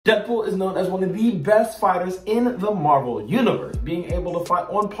Deadpool is known as one of the best fighters in the Marvel Universe, being able to fight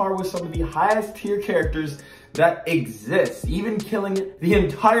on par with some of the highest tier characters that exist, even killing the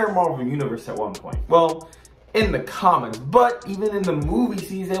entire Marvel Universe at one point. Well, in the comics, but even in the movies,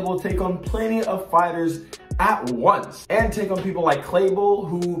 he's able to take on plenty of fighters at once and take on people like Claybull,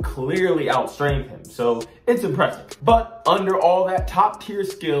 who clearly outstrength him, so it's impressive. But under all that top tier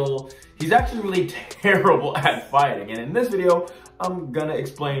skill, he's actually really terrible at fighting, and in this video, I'm gonna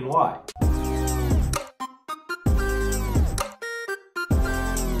explain why.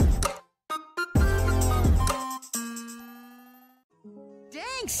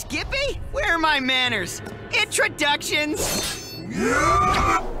 Dang, Skippy! Where are my manners? Introductions!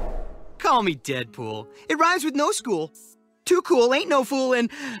 Call me Deadpool. It rhymes with no school. Too cool, ain't no fool,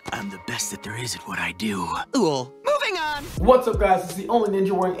 and I'm the best that there is at what I do. Cool. Moving on! What's up, guys? It's the only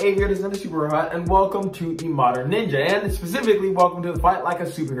ninja wearing aviators and a super hot, and welcome to the Modern Ninja, and specifically welcome to the Fight Like a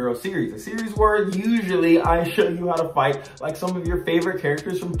Superhero series, a series where usually I show you how to fight like some of your favorite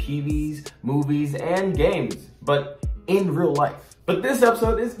characters from TVs, movies, and games, but in real life. But this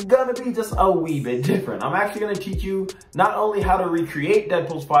episode is gonna be just a wee bit different. I'm actually gonna teach you not only how to recreate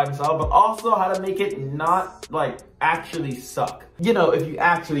Deadpool's fighting style, but also how to make it not like actually suck. You know, if you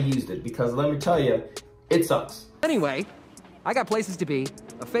actually used it, because let me tell you, it sucks. Anyway, I got places to be,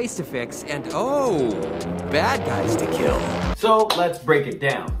 a face to fix, and oh, bad guys to kill. So let's break it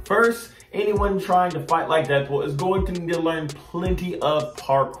down. First, anyone trying to fight like Deadpool is going to need to learn plenty of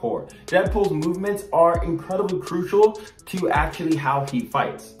parkour. Deadpool's movements are incredibly crucial to actually how he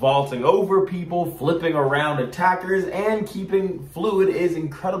fights. Vaulting over people, flipping around attackers, and keeping fluid is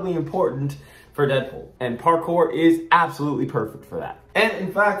incredibly important for Deadpool. And parkour is absolutely perfect for that. And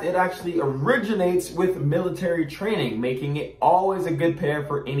in fact, it actually originates with military training, making it always a good pair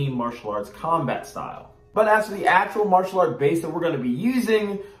for any martial arts combat style. But as for the actual martial art base that we're going to be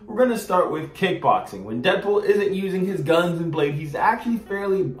using, we're going to start with kickboxing. When Deadpool isn't using his guns and blade, he's actually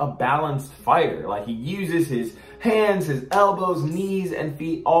fairly a balanced fighter. Like, he uses his hands, his elbows, knees, and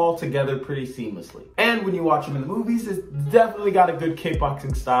feet all together pretty seamlessly. And when you watch him in the movies, it's definitely got a good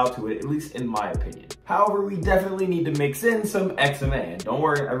kickboxing style to it, at least in my opinion. However, we definitely need to mix in some XMA. And don't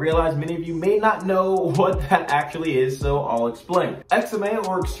worry, I realize many of you may not know what that actually is, so I'll explain. XMA,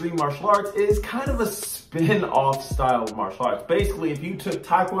 or Extreme Martial Arts, is kind of a spin-off style of martial arts. Basically, if you took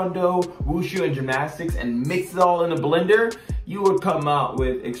Taekwondo, Wushu, and gymnastics and mixed it all in a blender, you would come out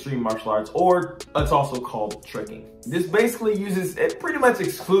with Extreme Martial Arts, or it's also called tricking. This basically uses pretty much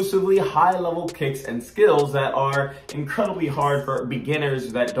exclusively high-level kicks and skills that are incredibly hard for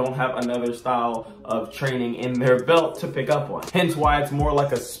beginners that don't have another style of training in their belt to pick up on. Hence why it's more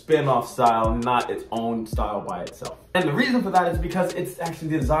like a spin-off style, not its own style by itself. And the reason for that is because it's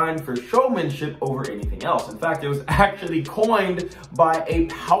actually designed for showmanship over anything else. In fact, it was actually coined by a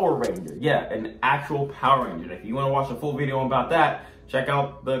Power Ranger. Yeah, an actual Power Ranger. If you want to watch a full video about that, check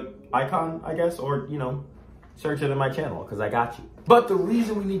out the icon, I guess, or, you know, search it in my channel, because I got you. But the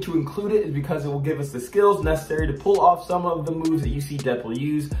reason we need to include it is because it will give us the skills necessary to pull off some of the moves that you see Deadpool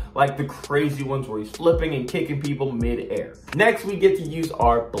use, like the crazy ones where he's flipping and kicking people mid-air. Next, we get to use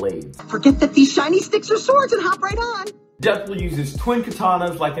our blades. Forget that these shiny sticks are swords and hop right on. Deadpool uses twin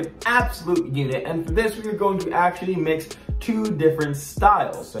katanas like an absolute unit, and for this we are going to actually mix two different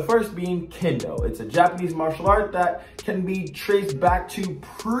styles. The first being Kendo. It's a Japanese martial art that can be traced back to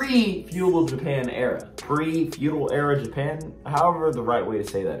pre-feudal Japan era. Pre-feudal era Japan, however the right way to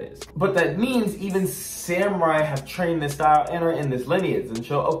say that is. But that means even samurai have trained this style and are in this lineage. And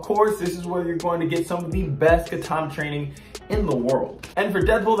so of course this is where you're going to get some of the best katana training in the world. And for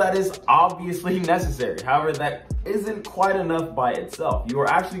Deadpool, that is obviously necessary. However, that isn't quite enough by itself. You are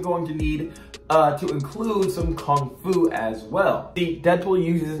actually going to need to include some Kung Fu as well. See, Deadpool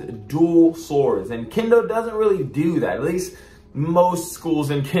uses dual swords, and Kendo doesn't really do that. At least most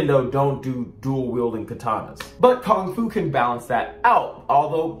schools in Kendo don't do dual wielding katanas. But Kung Fu can balance that out.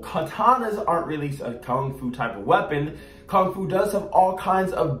 Although katanas aren't really a Kung Fu type of weapon, Kung Fu does have all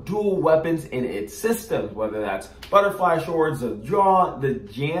kinds of dual weapons in its systems, whether that's butterfly swords, the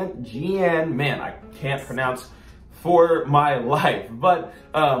Jian, man, I can't pronounce for my life. But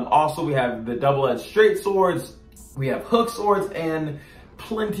also we have the double-edged straight swords, we have hook swords, and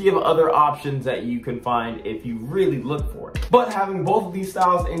plenty of other options that you can find if you really look for it. But having both of these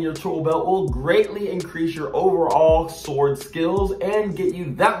styles in your tool belt will greatly increase your overall sword skills and get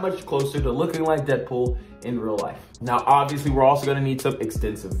you that much closer to looking like Deadpool in real life. Now, obviously, we're also going to need some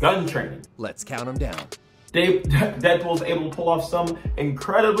extensive gun training. Let's count them down. Deadpool's able to pull off some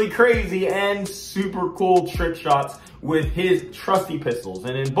incredibly crazy and super cool trick shots with his trusty pistols.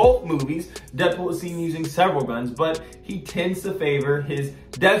 And in both movies, Deadpool is seen using several guns, but he tends to favor his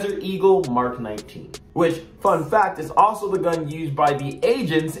Desert Eagle Mark 19, which, fun fact, is also the gun used by the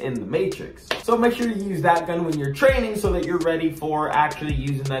agents in The Matrix. So make sure you use that gun when you're training so that you're ready for actually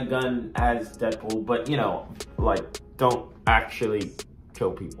using that gun as Deadpool, but you know, like, don't actually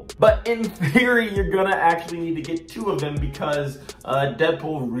kill people. But in theory, you're gonna actually need to get 2 of them because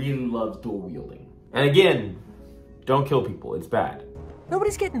Deadpool really loves dual wielding. And again, don't kill people, it's bad.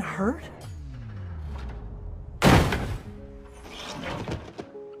 Nobody's getting hurt.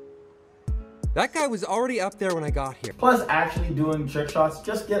 That guy was already up there when I got here. Plus, actually doing trick shots,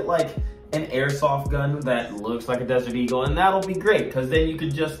 just get like an airsoft gun that looks like a Desert Eagle, and that'll be great, because then you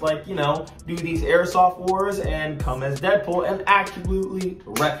could just, like, you know, do these airsoft wars and come as Deadpool and absolutely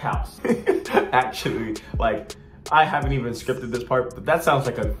wreck house. Actually, like, I haven't even scripted this part, but that sounds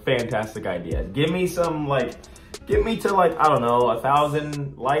like a fantastic idea. Give me some, like, get me to, like, I don't know,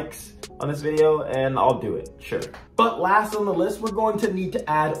 1,000 likes on this video and I'll do it, sure. But last on the list, we're going to need to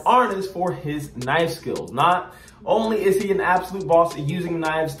add Arnis for his knife skills. Not only is he an absolute boss at using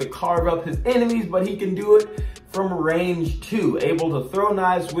knives to carve up his enemies, but he can do it from range too, able to throw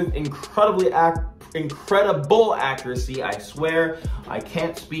knives with incredible accuracy. I swear I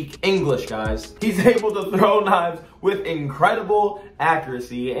can't speak English, guys. He's able to throw knives with incredible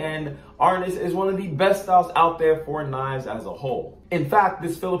accuracy, and Arnis is one of the best styles out there for knives as a whole. In fact,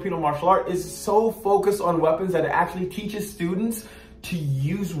 this Filipino martial art is so focused on weapons that it actually teaches students to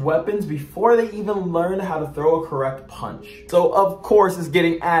use weapons before they even learn how to throw a correct punch. So of course it's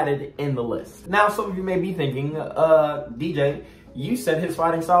getting added in the list. Now some of you may be thinking, DJ, you said his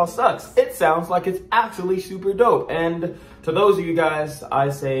fighting style sucks. It sounds like it's actually super dope. And to those of you guys, I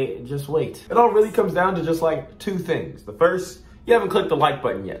say, just wait. It all really comes down to just like 2 things. The first, you haven't clicked the like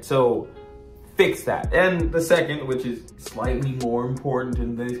button yet, so fix that. And the second, which is slightly more important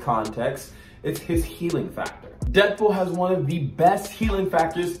in this context, it's his healing factor. Deadpool has one of the best healing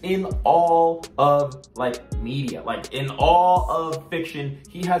factors in all of media. Like in all of fiction,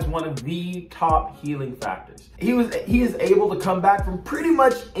 he has one of the top healing factors. He is able to come back from pretty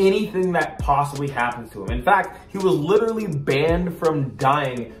much anything that possibly happens to him. In fact, he was literally banned from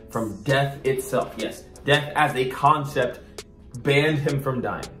dying from death itself. Yes, death as a concept banned him from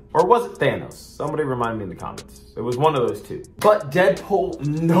dying. Or was it Thanos? Somebody remind me in the comments. It was one of those 2. But Deadpool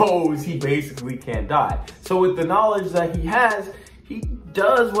knows he basically can't die. So with the knowledge that he has, he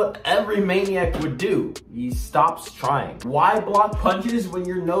does what every maniac would do. He stops trying. Why block punches when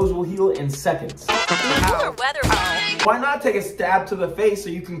your nose will heal in seconds? Why not take a stab to the face so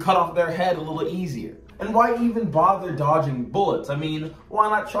you can cut off their head a little easier? And why even bother dodging bullets? I mean, why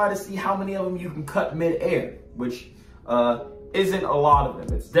not try to see how many of them you can cut mid-air? Which, isn't a lot of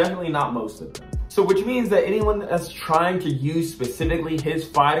them. It's definitely not most of them. So which means that anyone that's trying to use specifically his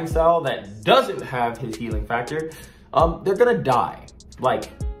fighting style that doesn't have his healing factor, they're gonna die, like,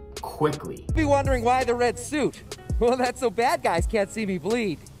 quickly. Be wondering why the red suit. Well, that's so bad guys can't see me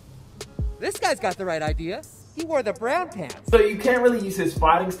bleed. This guy's got the right idea. He wore the brown pants. So you can't really use his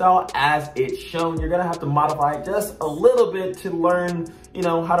fighting style as it's shown. You're gonna have to modify it just a little bit to learn, you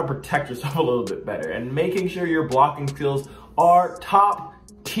know, how to protect yourself a little bit better. And making sure your blocking skills are top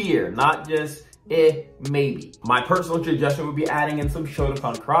tier, not just maybe. My personal suggestion would be adding in some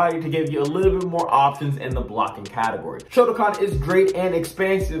Shotokan karate to give you a little bit more options in the blocking category. Shotokan is great and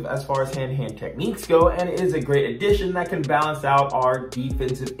expansive as far as hand-to-hand techniques go, and it is a great addition that can balance out our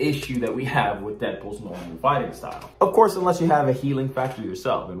defensive issue that we have with Deadpool's normal fighting style. Of course, unless you have a healing factor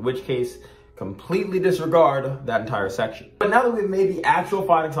yourself, in which case, completely disregard that entire section. But now that we've made the actual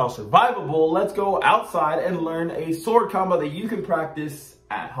fighting style survivable, let's go outside and learn a sword combo that you can practice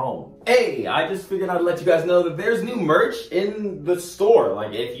at home. Hey, I just figured I'd let you guys know that there's new merch in the store.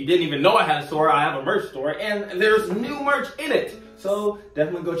 Like, if you didn't even know I had a store, I have a merch store, and there's new merch in it. So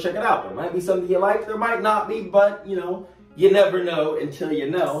definitely go check it out. There might be something you like, there might not be, but you know, you never know until you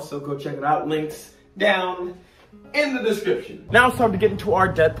know. So go check it out. Links down in the description. Now it's time to get into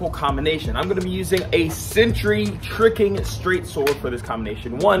our Deadpool combination. I'm gonna be using a Sentry Tricking Straight Sword for this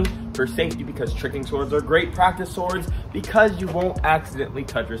combination. 1, for safety, because tricking swords are great practice swords because you won't accidentally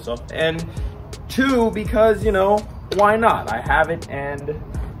touch yourself. And 2, because, you know, why not? I have it and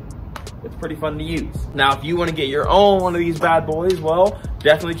it's pretty fun to use. Now, if you want to get your own one of these bad boys, well,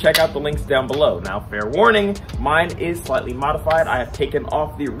 definitely check out the links down below. Now, fair warning, mine is slightly modified. I have taken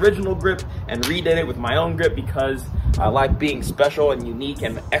off the original grip and redid it with my own grip because I like being special and unique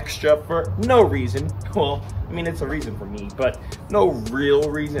and extra for no reason. Well, I mean, it's a reason for me, but no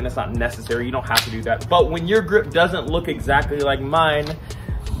real reason. It's not necessary. You don't have to do that. But when your grip doesn't look exactly like mine,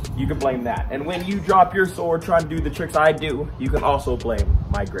 you can blame that. And when you drop your sword trying to do the tricks I do, you can also blame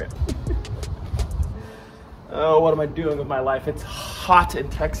my grip. Oh, what am I doing with my life? It's hot in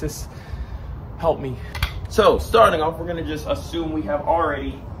Texas. Help me. So, starting off, we're gonna just assume we have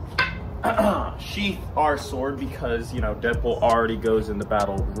already sheathed our sword because, you know, Deadpool already goes into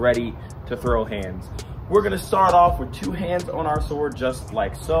battle ready to throw hands. We're gonna start off with 2 hands on our sword, just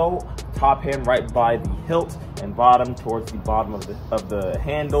like so. Top hand right by the hilt and bottom towards the bottom of the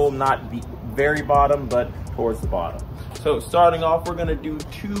handle, not the very bottom, but towards the bottom. So starting off, we're gonna do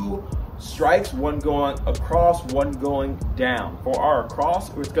 2 strikes, one going across, one going down. For our across,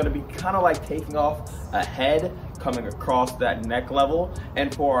 it's gonna be kind of like taking off a head, coming across that neck level.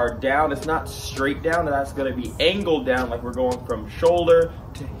 And for our down, it's not straight down, that's gonna be angled down, like we're going from shoulder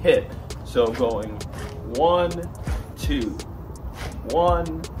to hip. So going 1, 2,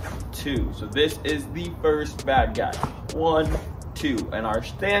 1, 2. So this is the first bad guy. 1, 2. And our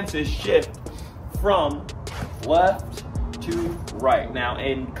stances shift from left to right. Now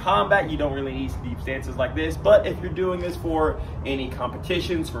in combat, you don't really need deep stances like this, but if you're doing this for any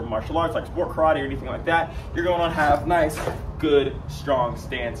competitions, for martial arts like sport karate or anything like that, you're going to have nice, good, strong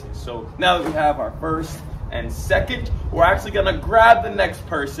stances. So now that we have our first and second, we're actually gonna grab the next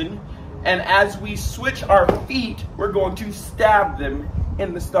person, and as we switch our feet, we're going to stab them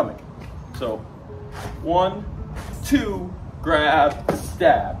in the stomach. So 1, 2, grab,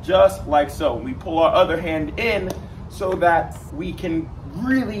 stab, just like so. We pull our other hand in so that we can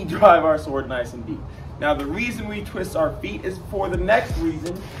really drive our sword nice and deep. Now the reason we twist our feet is for the next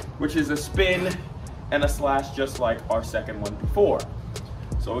reason, which is a spin and a slash, just like our second one before.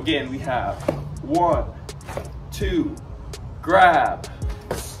 So again, we have 1, 2, grab,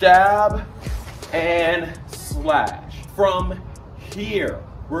 stab, and slash. From here,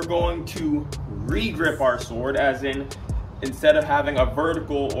 we're going to re-grip our sword, as in, instead of having a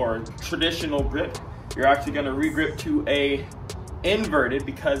vertical or traditional grip, you're actually gonna re-grip to a inverted,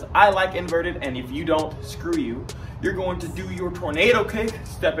 because I like inverted, and if you don't, screw you. You're going to do your tornado kick,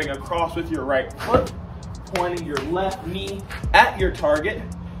 stepping across with your right foot, pointing your left knee at your target,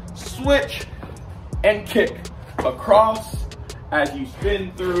 switch, and kick across as you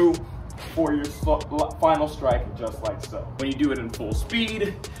spin through for your final strike, just like so. When you do it in full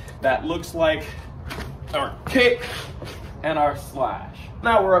speed, that looks like our kick and our slash.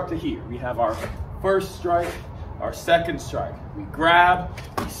 Now we're up to here. We have our first strike, our second strike. We grab,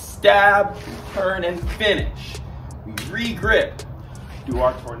 we stab, we turn and finish. We re-grip, do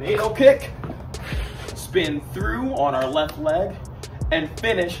our tornado kick, spin through on our left leg, and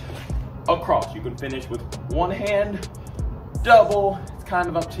finish across. You can finish with one hand, double, it's kind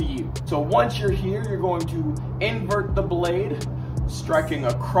of up to you. So once you're here, you're going to invert the blade, striking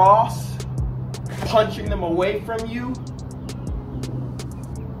across, punching them away from you,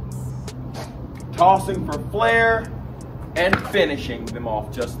 tossing for flair, and finishing them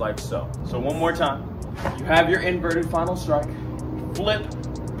off just like so. So one more time. You have your inverted final strike, flip,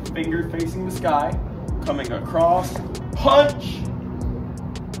 finger facing the sky, coming across, punch,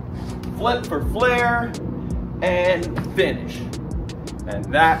 flip for flair, and finish. And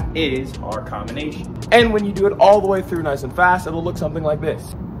that is our combination. And when you do it all the way through nice and fast, it'll look something like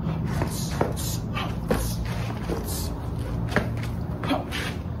this.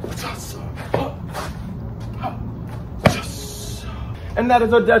 And that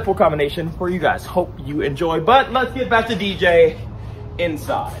is a Deadpool combination for you guys. Hope you enjoy, but let's get back to DJ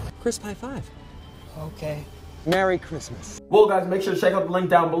inside. Crisp high five. Okay. Merry Christmas. Well guys, make sure to check out the link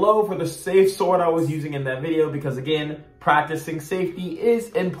down below for the safe sword I was using in that video, because again, practicing safety is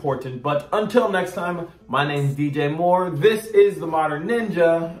important. But until next time, my name is DJ Moore, this is The Modern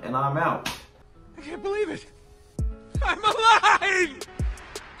Ninja, and I'm out. I can't believe it. I'm alive!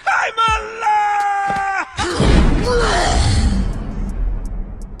 I'm alive!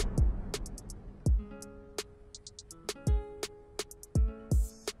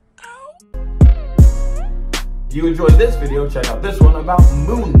 If you enjoyed this video, check out this one about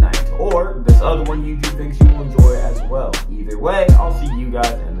Moon Knight, or this other one YouTube thinks you will enjoy as well. Either way, I'll see you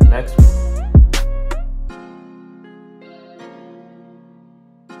guys in